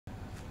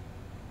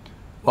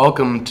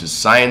Welcome to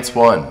Science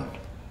 1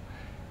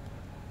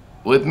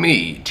 with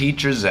me,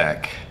 Teacher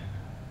Zach.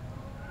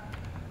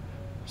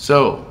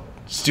 So,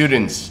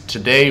 students,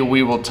 today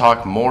we will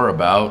talk more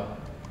about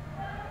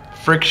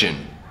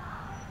friction.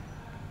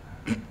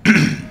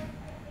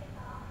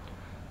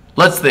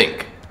 Let's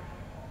think.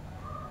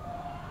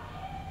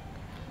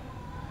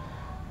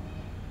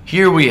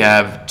 Here we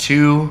have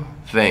two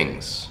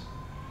things.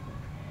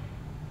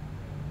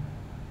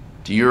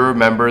 Do you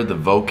remember the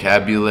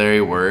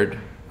vocabulary word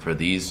for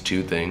these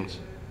two things?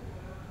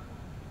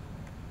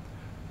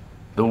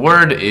 The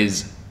word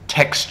is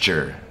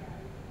texture.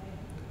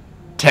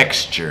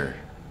 Texture.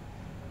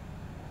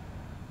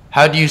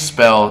 How do you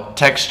spell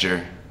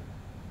texture?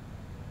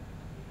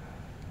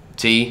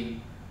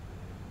 T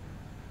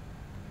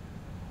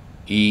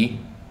E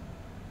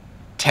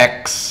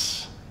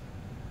Tex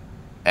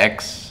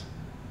X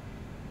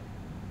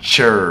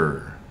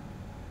Chur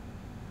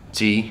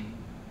T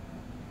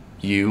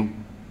U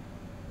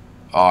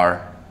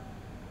R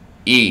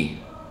E.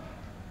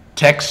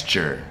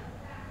 Texture.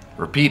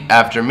 Repeat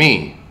after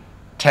me.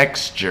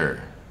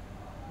 Texture.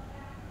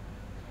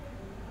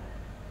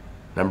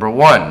 Number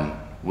 1,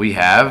 we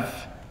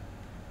have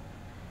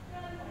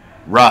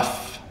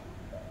rough.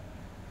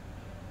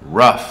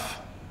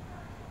 Rough.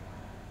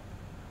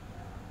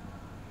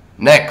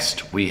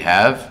 Next, we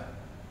have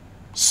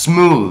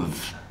smooth.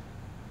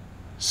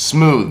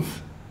 Smooth.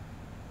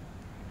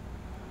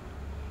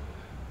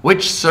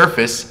 Which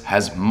surface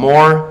has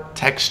more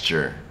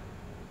texture?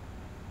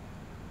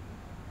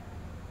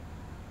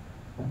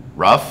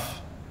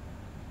 Rough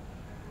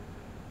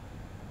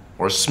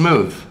or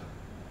smooth?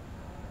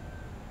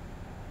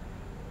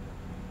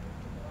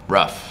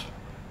 Rough.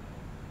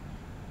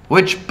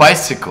 Which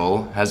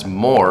bicycle has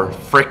more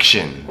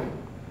friction?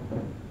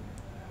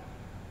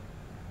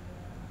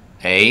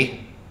 A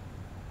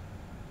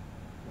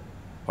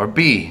or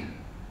B?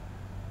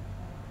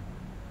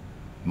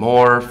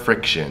 More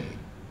friction.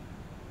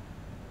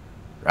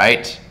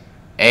 Right?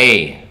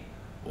 A.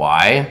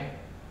 Why?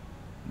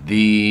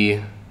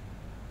 The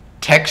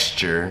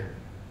texture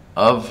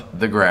of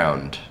the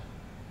ground.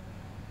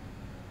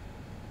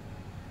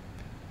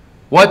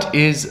 What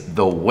is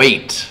the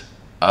weight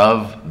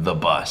of the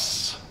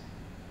bus?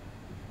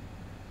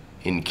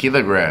 In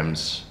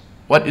kilograms,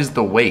 what is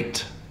the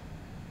weight?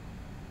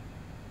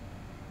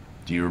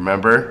 Do you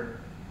remember?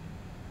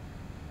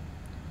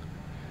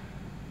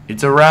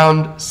 It's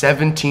around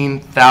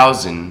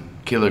 17,000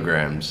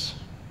 kilograms.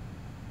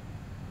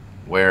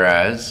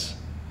 Whereas,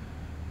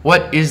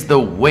 what is the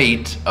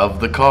weight of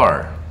the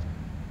car?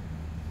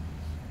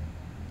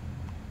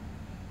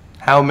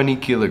 How many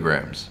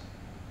kilograms?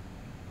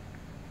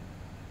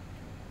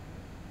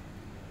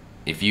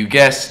 If you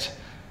guessed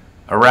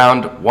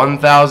around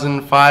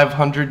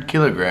 1,500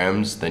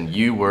 kilograms, then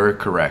you were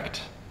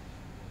correct.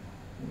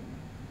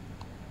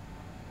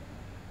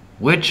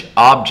 Which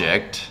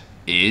object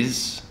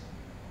is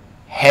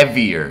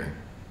heavier,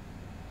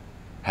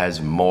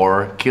 has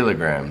more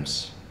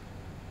kilograms?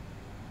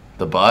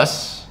 The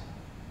bus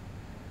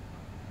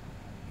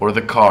or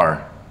the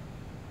car?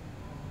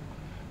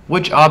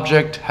 Which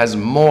object has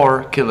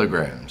more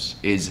kilograms,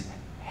 is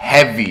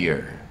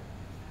heavier?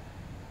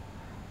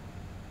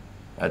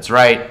 That's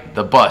right,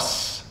 the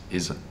bus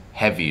is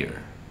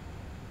heavier.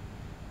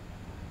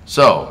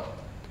 So,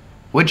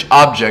 which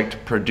object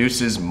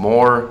produces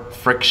more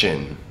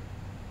friction?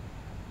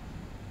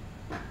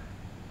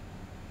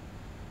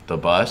 The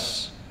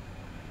bus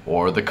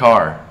or the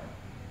car?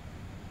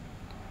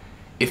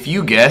 If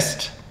you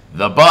guessed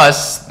the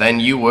bus, then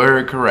you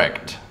were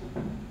correct.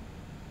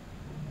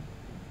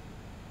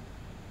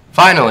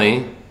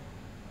 Finally,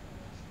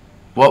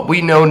 what we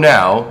know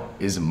now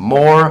is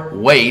more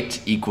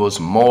weight equals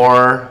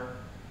more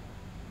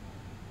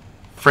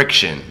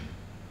friction.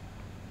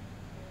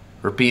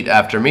 Repeat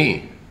after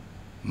me.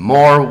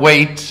 More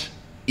weight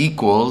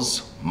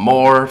equals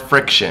more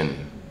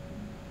friction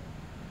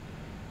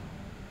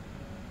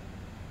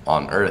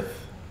on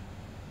Earth.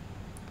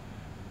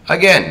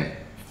 Again,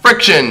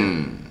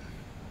 friction.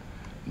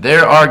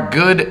 There are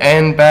good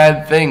and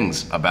bad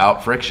things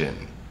about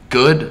friction.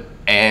 Good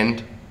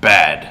and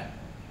bad.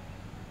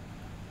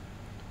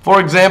 For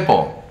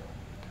example,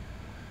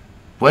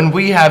 when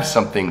we have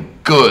something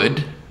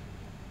good,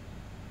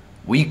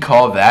 we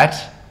call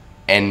that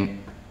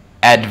an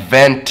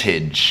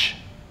advantage.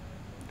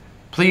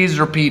 Please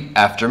repeat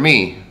after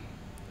me.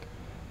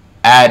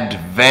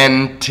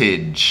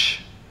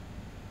 Advantage.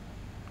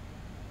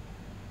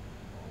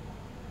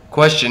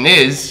 Question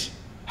is,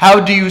 how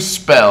do you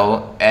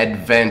spell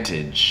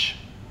advantage?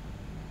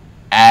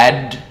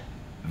 Advantage.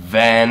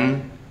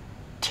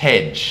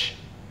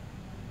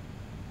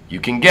 You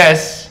can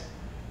guess.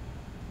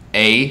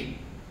 A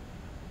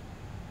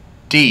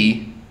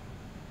D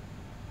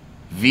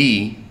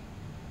V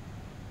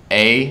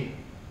A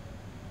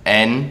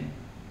N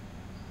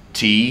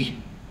T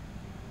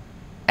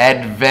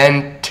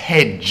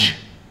advantage.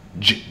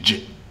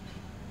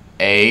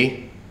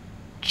 A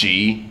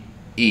G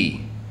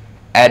E.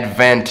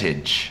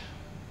 Advantage.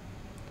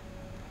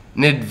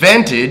 An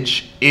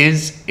advantage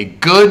is a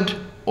good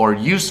or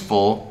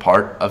useful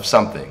part of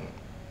something.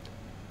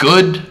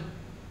 Good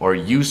or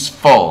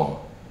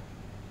useful.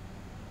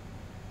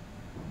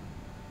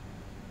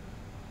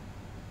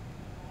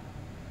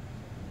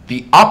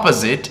 The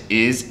opposite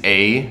is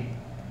a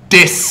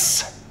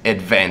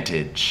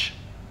disadvantage.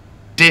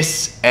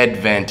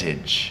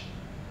 Disadvantage.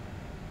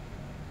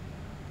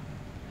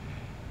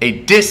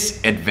 A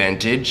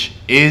disadvantage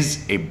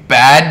is a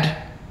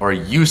bad or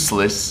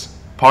useless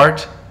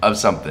part of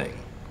something.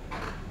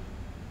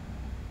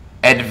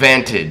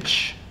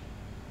 Advantage.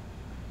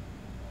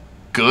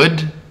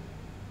 Good,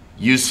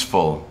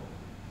 useful.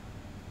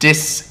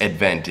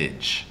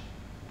 Disadvantage.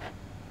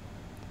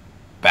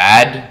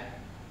 Bad,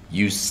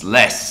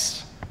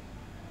 useless.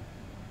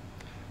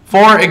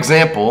 For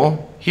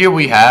example, here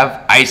we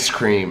have ice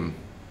cream.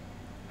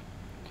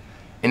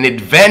 An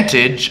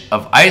advantage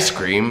of ice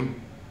cream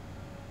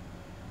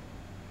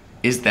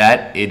is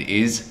that it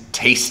is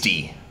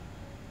tasty.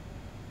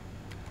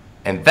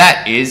 And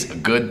that is a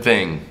good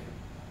thing.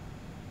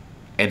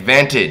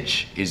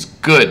 Advantage is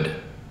good.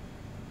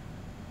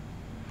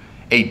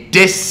 A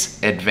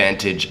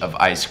disadvantage of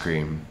ice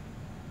cream.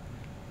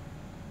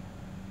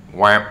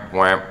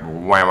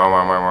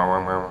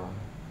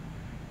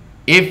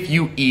 If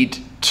you eat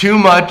too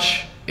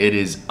much, it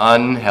is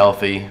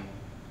unhealthy.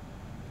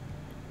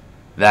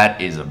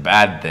 That is a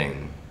bad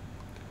thing.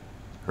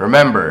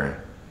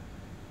 Remember,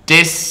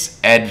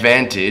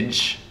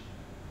 disadvantage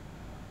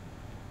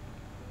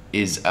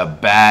is a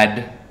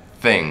bad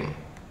thing.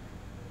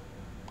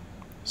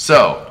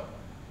 So,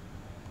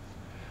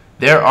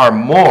 there are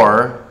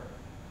more.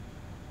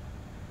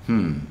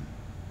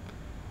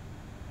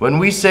 When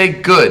we say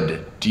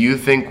good, do you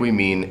think we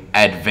mean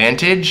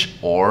advantage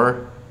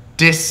or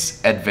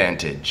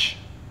disadvantage?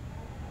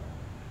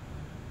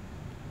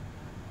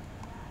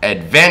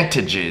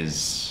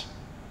 Advantages.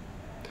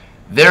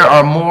 There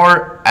are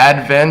more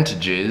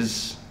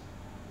advantages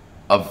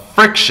of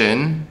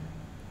friction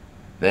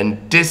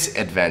than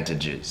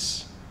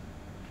disadvantages.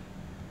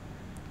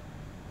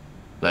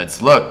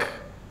 Let's look.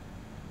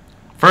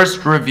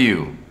 First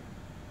review.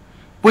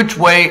 Which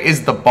way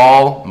is the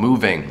ball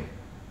moving?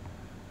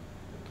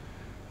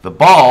 The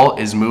ball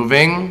is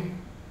moving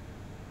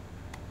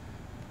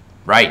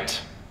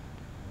right.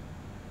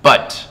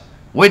 But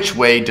which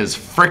way does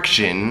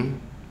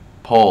friction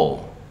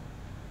pull?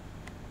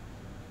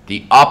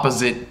 The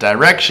opposite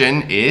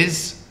direction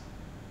is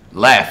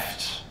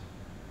left.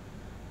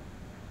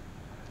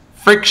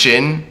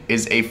 Friction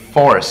is a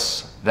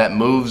force that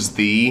moves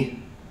the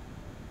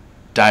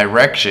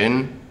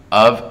direction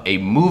of a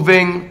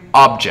moving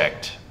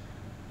object.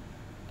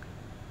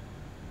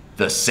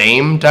 The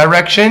same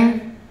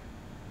direction?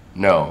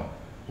 No,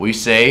 we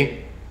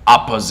say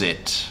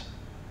opposite.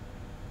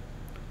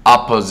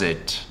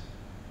 Opposite.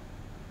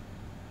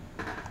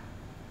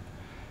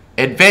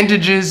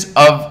 Advantages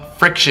of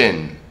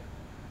friction.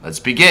 Let's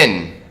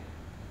begin.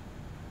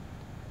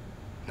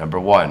 Number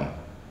 1.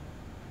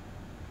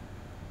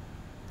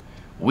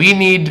 We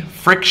need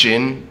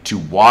friction to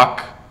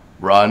walk,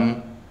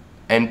 run,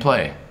 and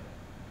play.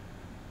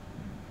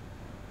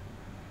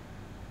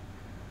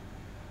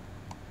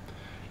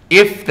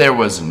 If there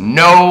was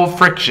no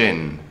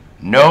friction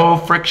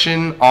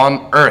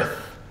on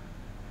Earth,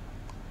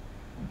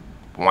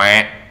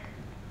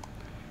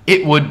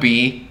 it would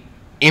be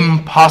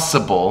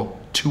impossible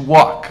to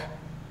walk.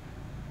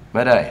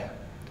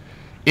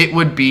 It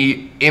would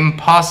be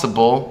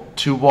impossible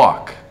to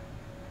walk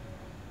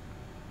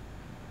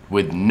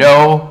with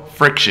no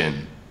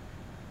friction.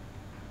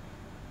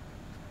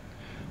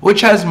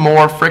 Which has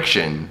more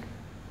friction?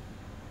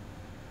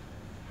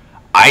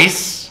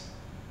 Ice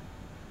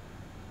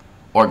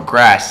or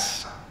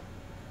grass?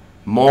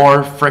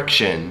 More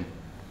friction.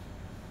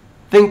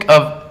 Think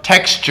of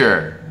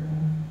texture.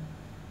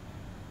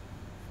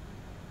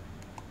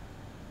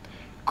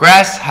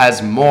 Grass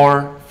has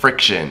more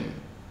friction.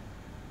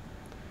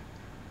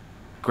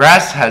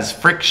 Grass has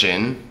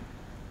friction,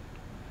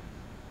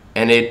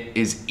 and it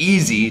is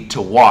easy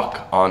to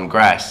walk on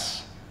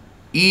grass.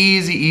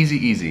 Easy, easy,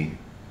 easy.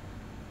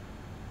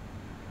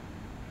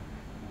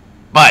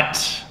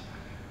 But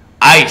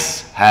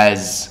ice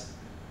has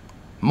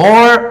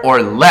more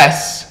or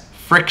less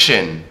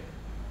friction.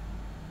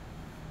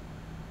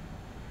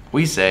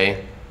 We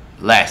say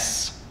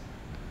less.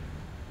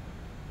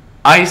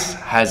 Ice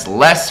has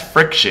less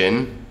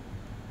friction,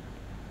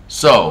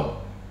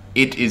 so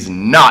it is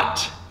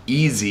not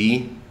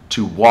easy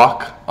to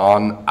walk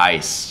on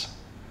ice.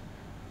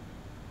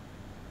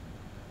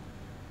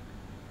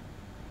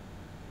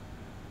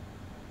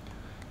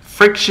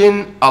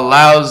 Friction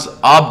allows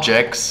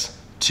objects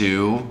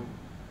to,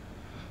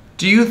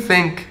 do you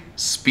think,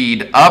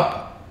 speed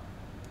up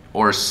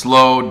or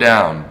slow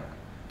down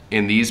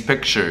in these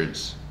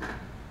pictures?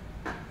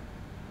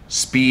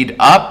 Speed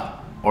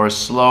up or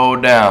slow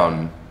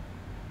down?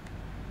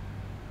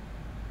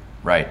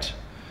 Right.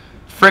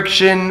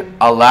 Friction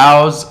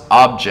allows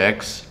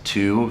objects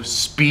to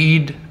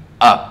speed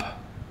up.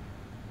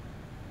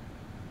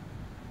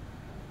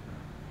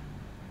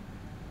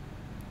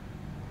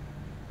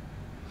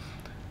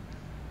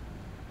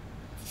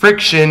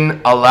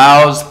 Friction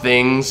allows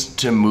things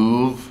to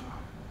move.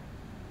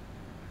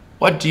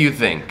 What do you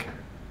think?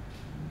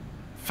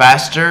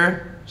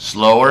 Faster?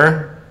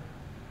 Slower?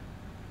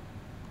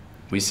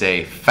 We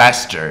say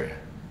faster.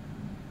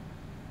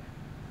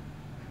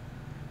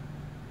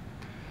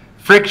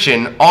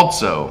 Friction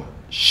also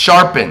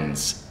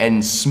sharpens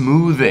and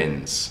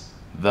smoothens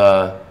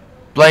the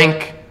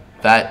blank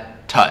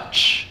that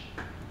touch.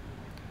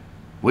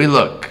 We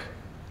look.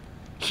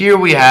 Here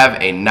we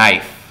have a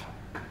knife.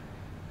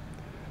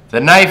 The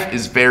knife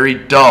is very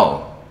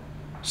dull,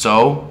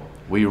 so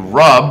we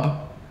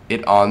rub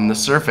it on the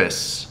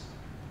surface.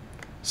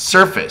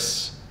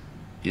 Surface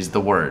is the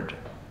word.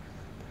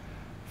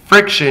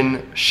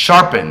 Friction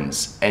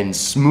sharpens and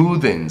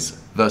smoothens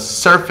the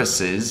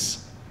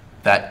surfaces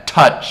that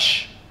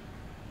touch.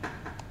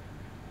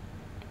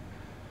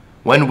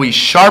 When we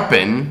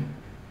sharpen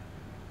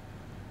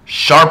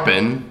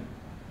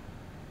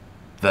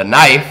the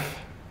knife,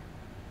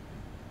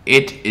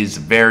 it is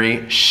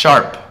very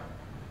sharp.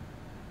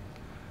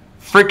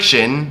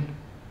 Friction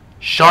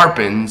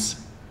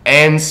sharpens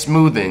and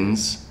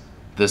smoothens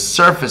the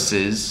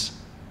surfaces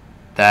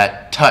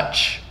that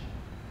touch.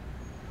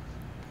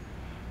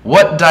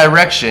 What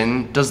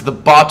direction does the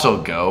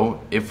bottle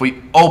go if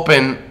we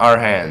open our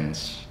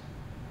hands?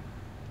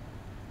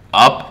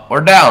 Up or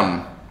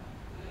down?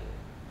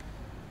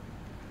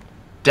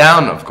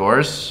 Down, of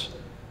course.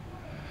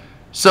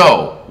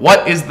 So,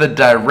 what is the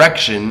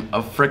direction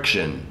of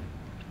friction?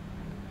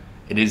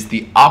 It is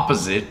the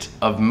opposite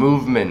of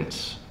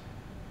movement.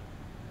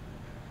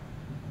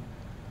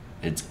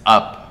 It's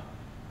up.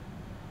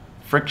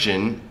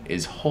 Friction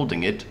is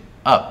holding it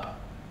up.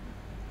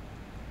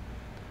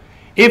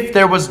 If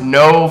there was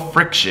no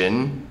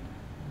friction,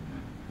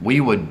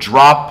 we would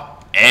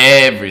drop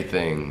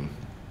everything.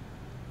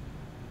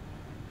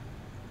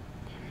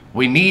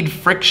 We need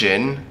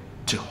friction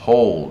to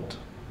hold.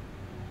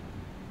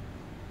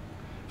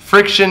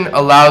 Friction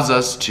allows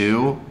us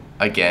to,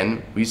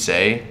 again, we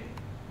say,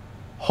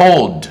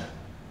 hold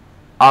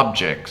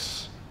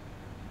objects.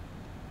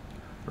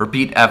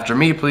 Repeat after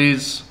me,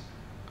 please.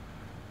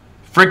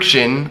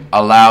 Friction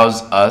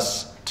allows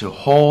us to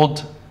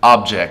hold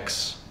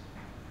objects.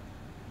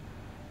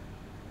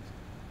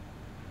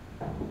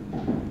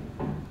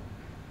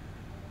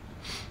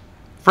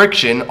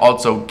 Friction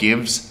also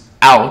gives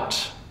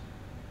out.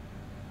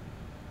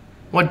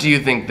 What do you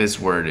think this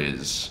word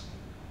is?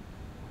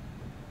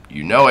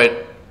 You know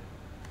it.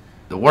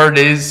 The word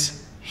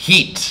is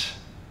heat.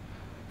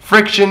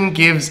 Friction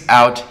gives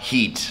out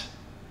heat.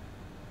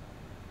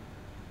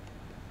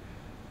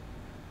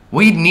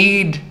 We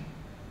need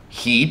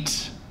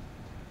heat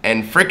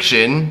and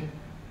friction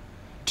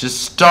to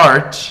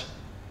start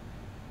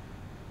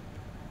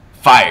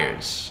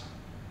fires.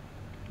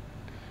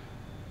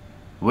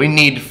 We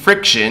need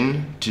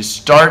friction to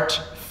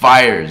start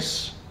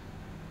fires.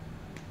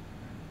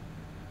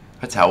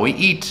 That's how we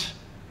eat.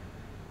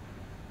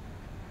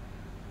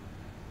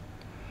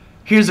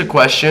 Here's a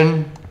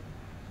question.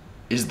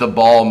 Is the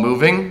ball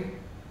moving?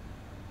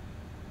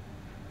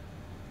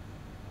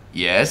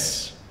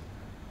 Yes.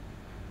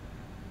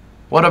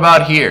 What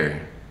about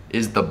here?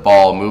 Is the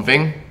ball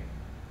moving?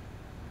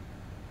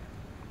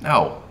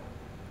 No.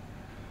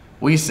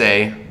 We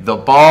say the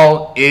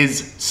ball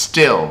is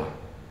still.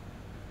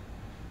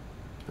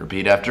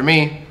 Repeat after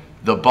me.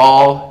 The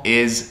ball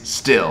is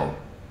still.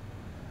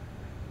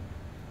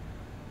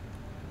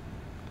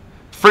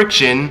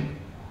 Friction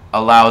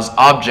allows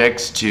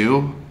objects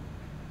to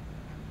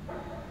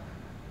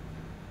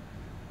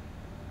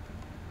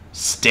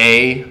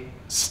stay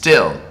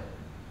still.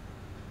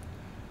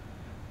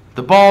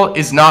 The ball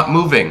is not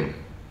moving.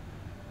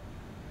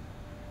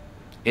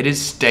 It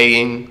is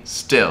staying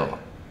still.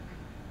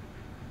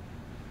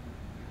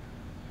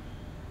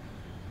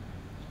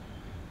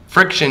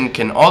 Friction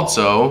can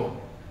also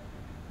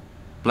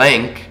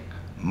blank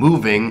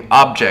moving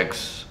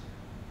objects.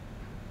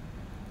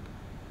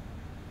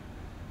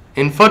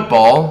 In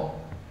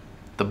football,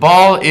 the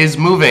ball is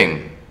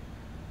moving,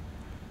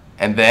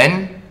 and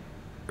then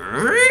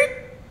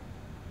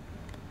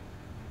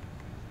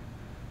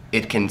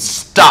it can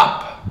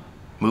stop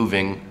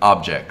moving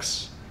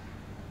objects.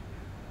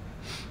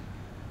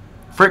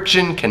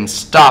 Friction can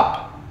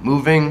stop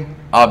moving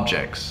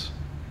objects.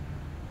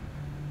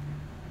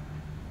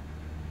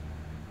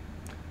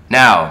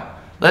 Now,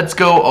 let's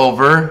go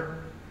over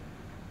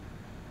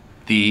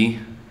the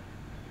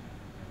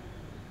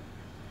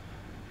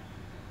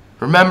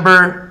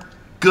remember,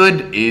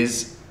 good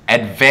is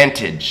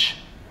advantage.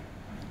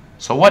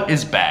 So what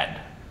is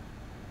bad?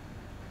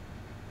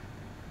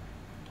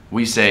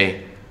 We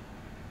say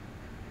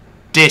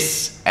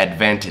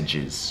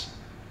disadvantages.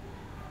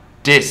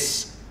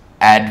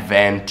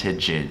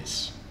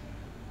 Disadvantages.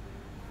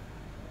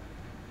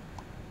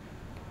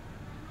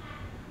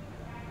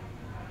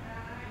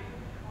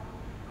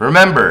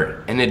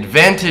 Remember, an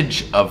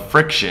advantage of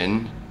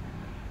friction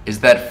is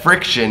that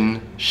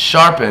friction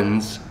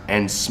sharpens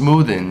and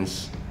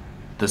smoothens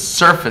the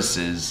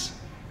surfaces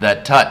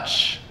that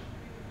touch.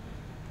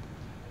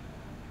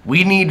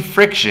 We need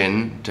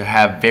friction to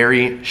have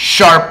very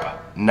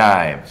sharp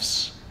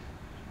knives.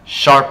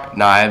 Sharp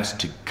knives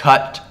to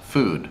cut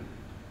food.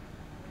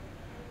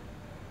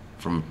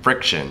 From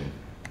friction.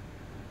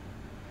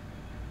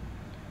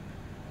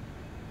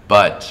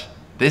 But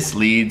this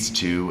leads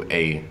to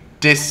a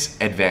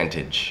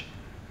disadvantage.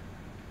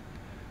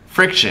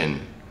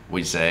 Friction,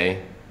 we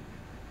say,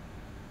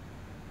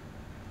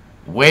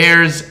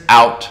 wears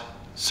out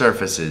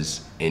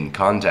surfaces in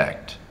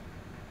contact.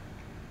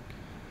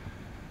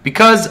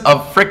 Because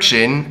of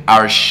friction,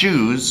 our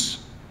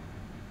shoes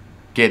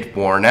get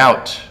worn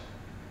out.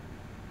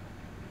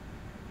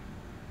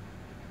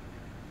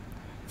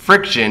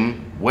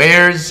 Friction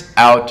wears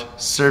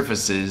out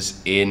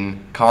surfaces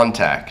in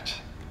contact.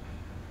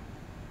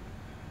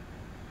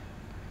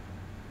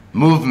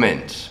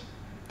 Movement.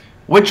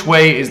 Which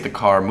way is the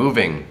car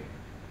moving?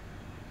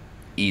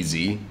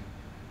 Easy.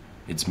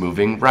 It's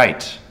moving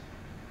right.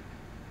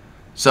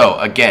 So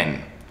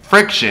again,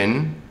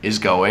 friction is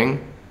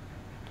going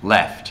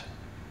left.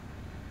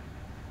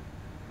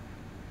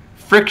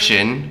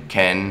 Friction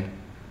can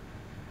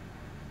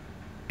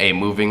a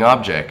moving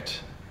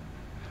object.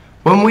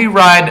 When we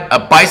ride a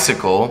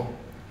bicycle,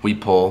 we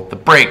pull the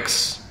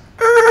brakes.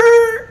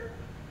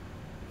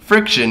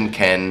 Friction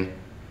can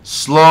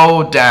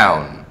slow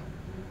down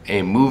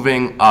a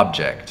moving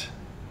object.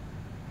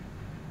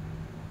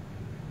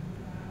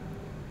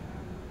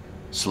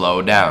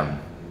 Slow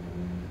down.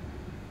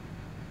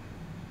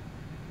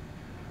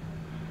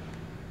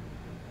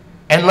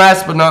 And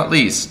last but not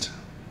least,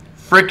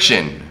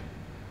 friction.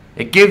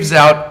 It gives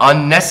out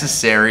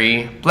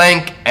unnecessary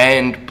blank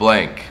and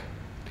blank.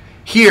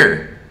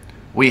 Here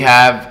we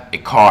have a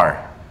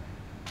car.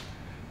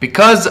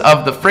 Because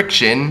of the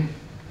friction,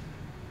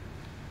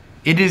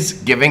 it is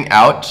giving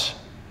out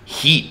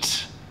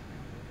heat.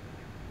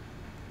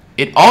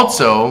 It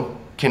also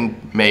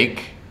can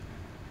make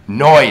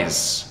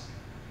noise,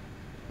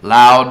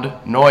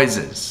 loud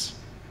noises.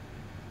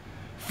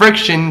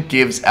 Friction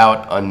gives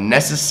out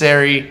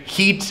unnecessary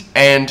heat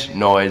and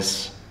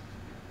noise.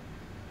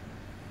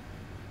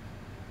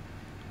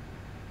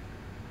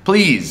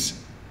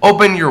 Please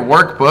open your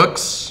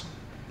workbooks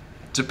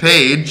to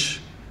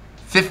page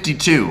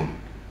 52.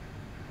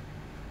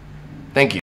 Thank you.